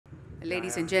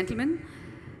Ladies and gentlemen,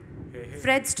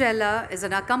 Fred Stella is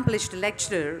an accomplished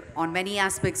lecturer on many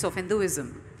aspects of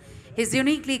Hinduism. He is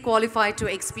uniquely qualified to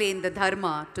explain the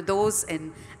Dharma to those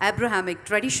in Abrahamic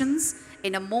traditions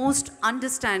in a most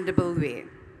understandable way.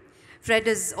 Fred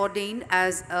is ordained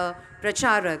as a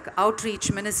Pracharak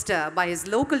outreach minister by his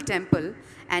local temple,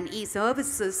 and he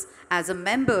services as a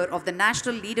member of the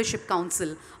National Leadership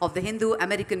Council of the Hindu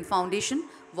American Foundation,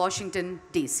 Washington,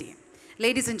 D.C.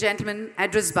 Ladies and gentlemen,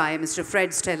 addressed by Mr.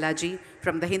 Fred Stella ji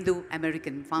from the Hindu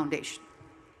American Foundation.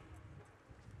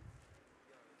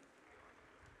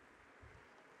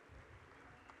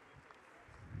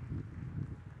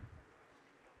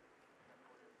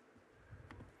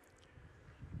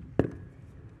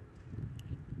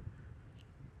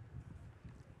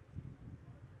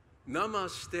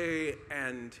 Namaste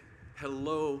and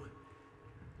hello,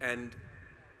 and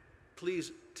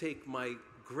please take my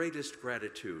greatest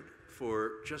gratitude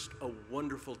for just a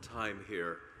wonderful time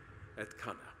here at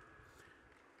Kanha.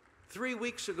 3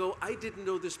 weeks ago, I didn't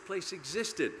know this place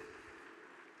existed.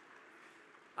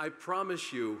 I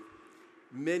promise you,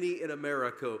 many in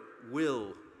America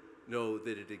will know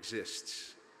that it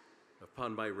exists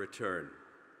upon my return.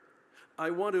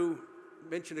 I want to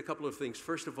mention a couple of things.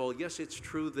 First of all, yes, it's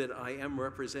true that I am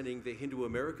representing the Hindu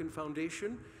American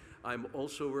Foundation. I'm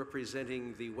also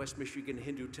representing the West Michigan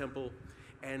Hindu Temple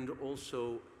and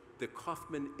also the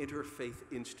Kaufman Interfaith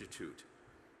Institute.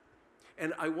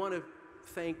 And I want to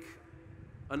thank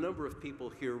a number of people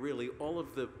here, really, all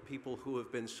of the people who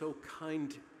have been so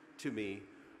kind to me,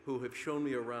 who have shown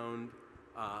me around.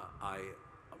 I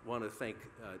want to thank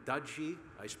Daji.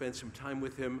 I spent some time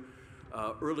with him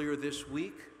earlier this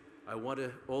week. I want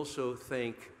to also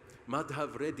thank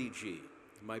Madhav Reddy ji,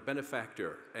 my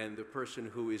benefactor and the person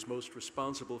who is most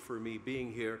responsible for me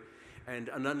being here, and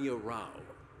Ananya Rao.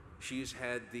 She's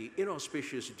had the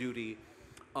inauspicious duty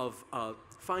of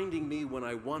finding me when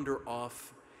I wander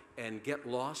off and get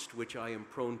lost, which I am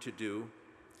prone to do.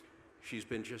 She's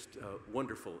been just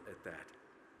wonderful at that.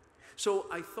 So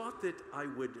I thought that I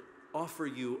would offer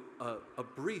you a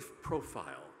brief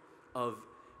profile of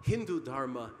Hindu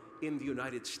Dharma in the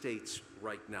United States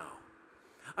right now.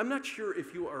 I'm not sure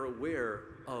if you are aware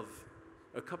of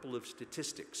a couple of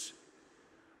statistics.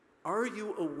 Are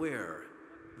you aware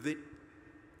that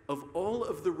of all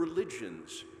of the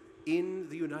religions in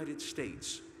the United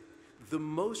States, the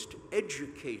most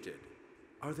educated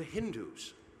are the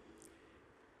Hindus?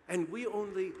 And we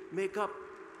only make up,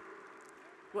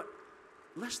 what,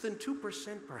 less than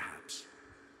 2% perhaps.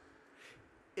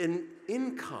 In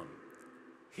income,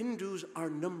 Hindus are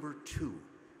number 2.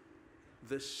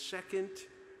 The second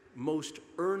most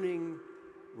earning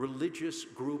religious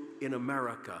group in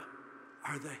America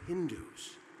are the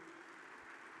Hindus.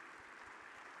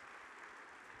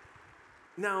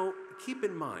 Now, keep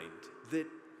in mind that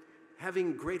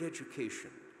having great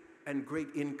education and great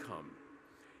income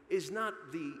is not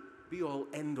the be-all,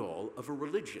 end-all of a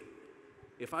religion.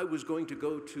 If I was going to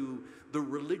go to the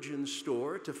religion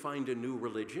store to find a new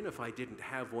religion, if I didn't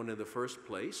have one in the first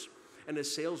place, and a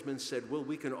salesman said, well,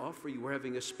 we can offer you, we're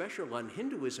having a special on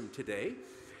Hinduism today,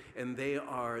 and they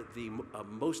are the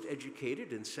most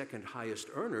educated and second highest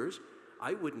earners,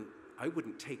 I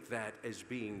wouldn't take that as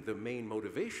being the main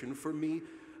motivation for me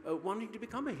wanting to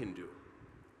become a Hindu.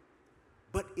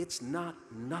 But it's not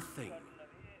nothing.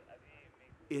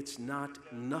 It's not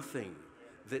nothing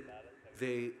that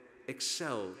they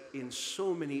excel in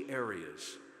so many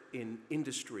areas, in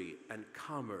industry and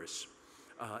commerce,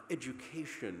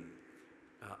 education,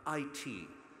 IT,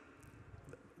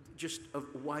 just a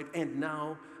wide, and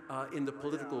now in the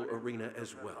political arena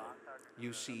as well.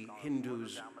 You see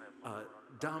Hindus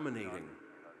dominating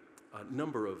a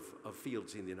number of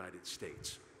fields in the United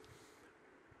States.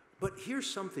 But here's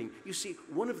something, you see,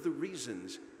 one of the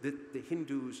reasons that the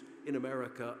Hindus in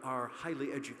America are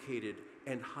highly educated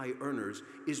and high earners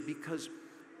is because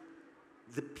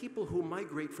the people who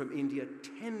migrate from India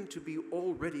tend to be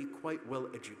already quite well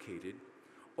educated,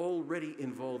 already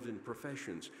involved in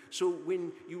professions. So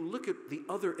when you look at the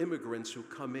other immigrants who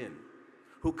come in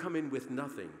with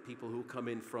nothing, people who come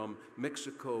in from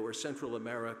Mexico or Central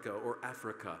America or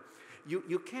Africa,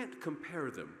 you can't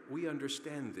compare them. We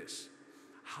understand this.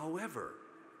 However,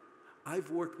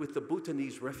 I've worked with the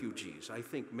Bhutanese refugees. I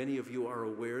think many of you are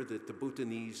aware that the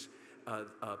Bhutanese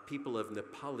people of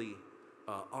Nepali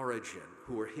origin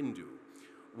who are Hindu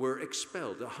were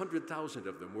expelled. 100,000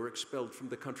 of them were expelled from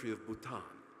the country of Bhutan.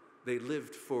 They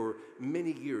lived for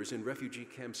many years in refugee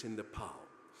camps in Nepal.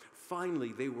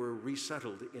 Finally, they were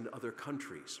resettled in other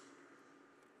countries.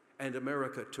 And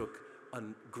America took a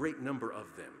great number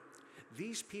of them.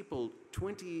 These people,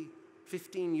 20,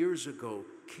 15 years ago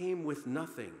came with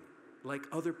nothing, like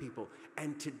other people,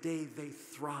 and today they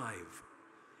thrive.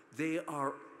 They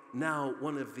are now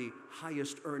one of the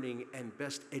highest earning and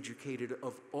best educated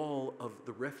of all of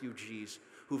the refugees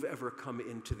who've ever come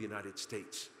into the United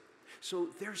States. So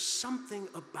there's something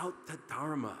about the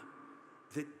Dharma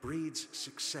that breeds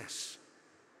success.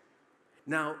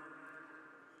 Now,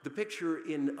 the picture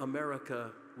in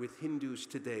America with Hindus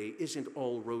today isn't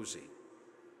all rosy.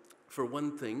 For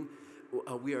one thing,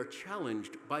 we are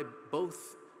challenged by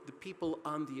both the people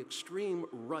on the extreme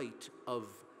right of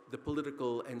the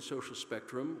political and social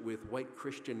spectrum with white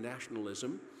Christian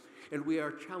nationalism, and we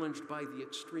are challenged by the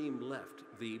extreme left,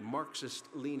 the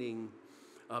Marxist-leaning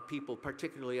people,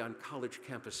 particularly on college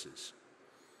campuses.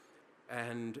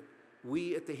 And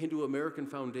we at the Hindu American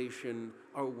Foundation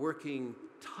are working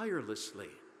tirelessly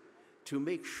to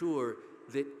make sure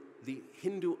that the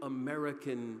Hindu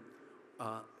American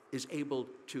is able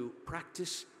to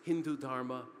practice Hindu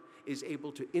Dharma, is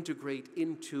able to integrate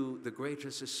into the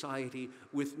greater society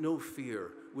with no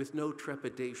fear, with no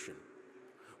trepidation.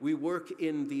 We work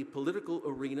in the political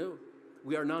arena.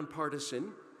 We are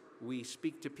nonpartisan. We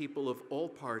speak to people of all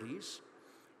parties,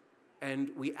 and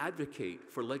we advocate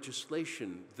for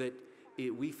legislation that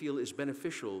we feel is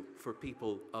beneficial for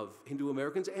people of Hindu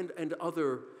Americans and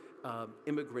other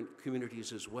immigrant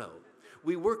communities as well.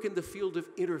 We work in the field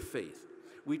of interfaith.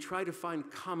 We try to find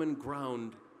common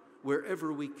ground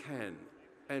wherever we can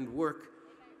and work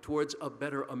towards a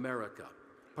better America,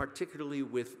 particularly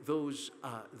with those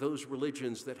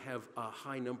religions that have a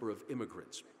high number of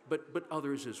immigrants, but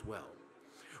others as well.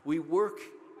 We work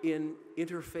in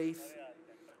interfaith.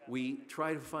 We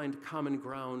try to find common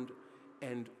ground,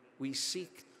 and we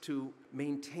seek to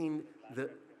maintain the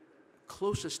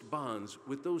closest bonds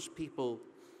with those people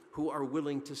who are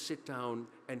willing to sit down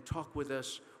and talk with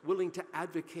us, willing to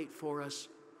advocate for us,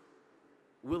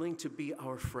 willing to be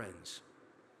our friends.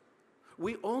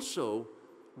 We also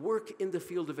work in the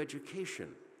field of education,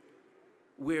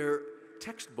 where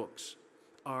textbooks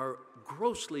are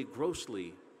grossly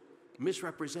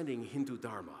misrepresenting Hindu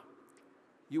Dharma.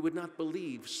 You would not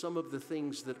believe some of the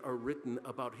things that are written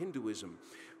about Hinduism.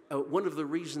 One of the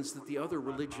reasons that the other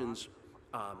religions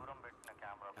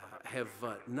have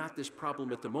not this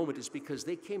problem at the moment is because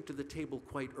they came to the table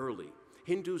quite early.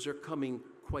 Hindus are coming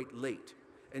quite late.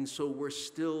 And so we're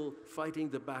still fighting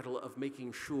the battle of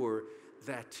making sure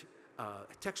that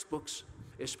textbooks,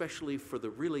 especially for the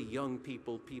really young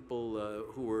people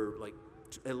who are like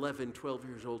 11, 12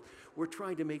 years old, we're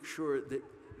trying to make sure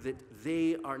that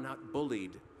they are not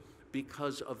bullied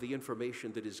because of the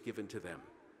information that is given to them.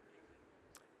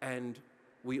 And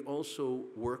we also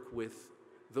work with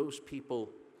those people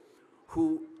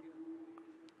who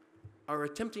are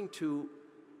attempting to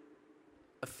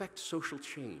affect social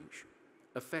change,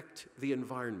 affect the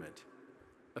environment,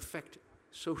 affect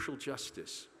social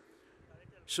justice.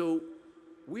 So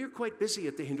we're quite busy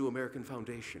at the Hindu American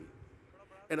Foundation.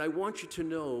 And I want you to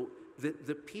know that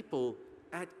the people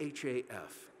at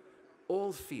HAF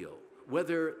all feel,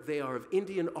 whether they are of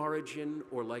Indian origin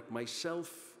or like myself,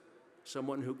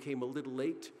 someone who came a little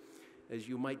late, as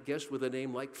you might guess with a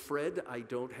name like Fred, I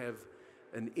don't have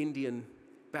an Indian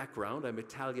background, I'm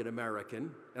Italian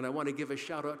American, and I want to give a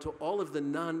shout out to all of the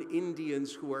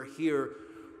non-Indians who are here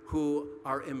who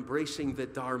are embracing the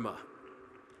Dharma.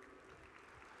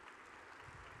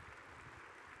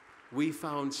 We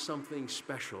found something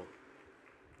special.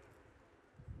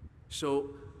 So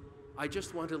I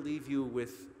just want to leave you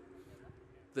with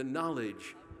the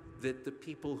knowledge that the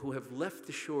people who have left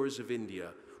the shores of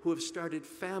India, who have started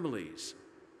families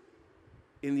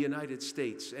in the United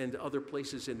States and other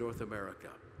places in North America,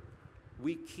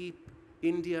 we keep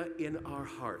India in our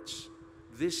hearts.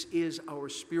 This is our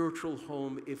spiritual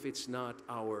home if it's not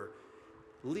our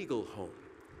legal home.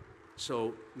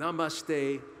 So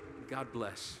namaste, God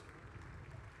bless.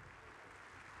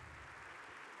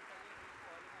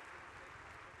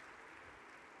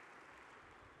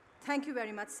 Thank you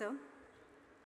very much, sir.